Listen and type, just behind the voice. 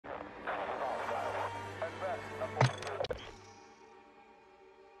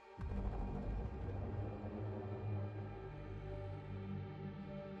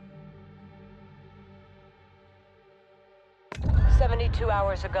2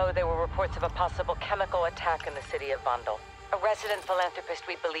 hours ago, there were reports of a possible chemical attack in the city of Vandal. A resident philanthropist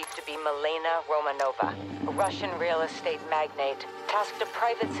we believe to be Milena Romanova, a Russian real estate magnate, tasked a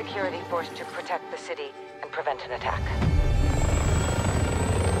private security force to protect the city and prevent an attack.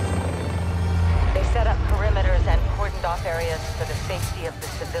 They set up perimeters and cordoned off areas for the safety of the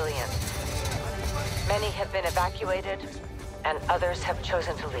civilians. Many have been evacuated, and others have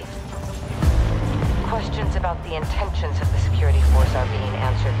chosen to leave. Questions about the intentions of the security force are being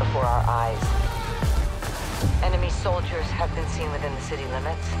answered before our eyes. Enemy soldiers have been seen within the city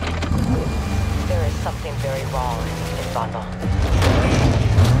limits. There is something very wrong in Vandal.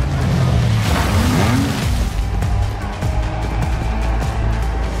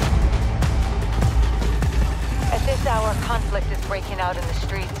 At this hour, conflict is breaking out in the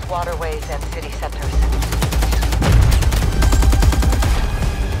streets, waterways, and city centers.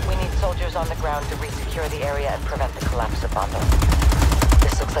 We need soldiers on the ground to resecure the area and prevent the collapse of Vandal.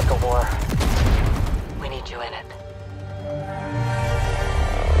 This looks like a war. We need you in it.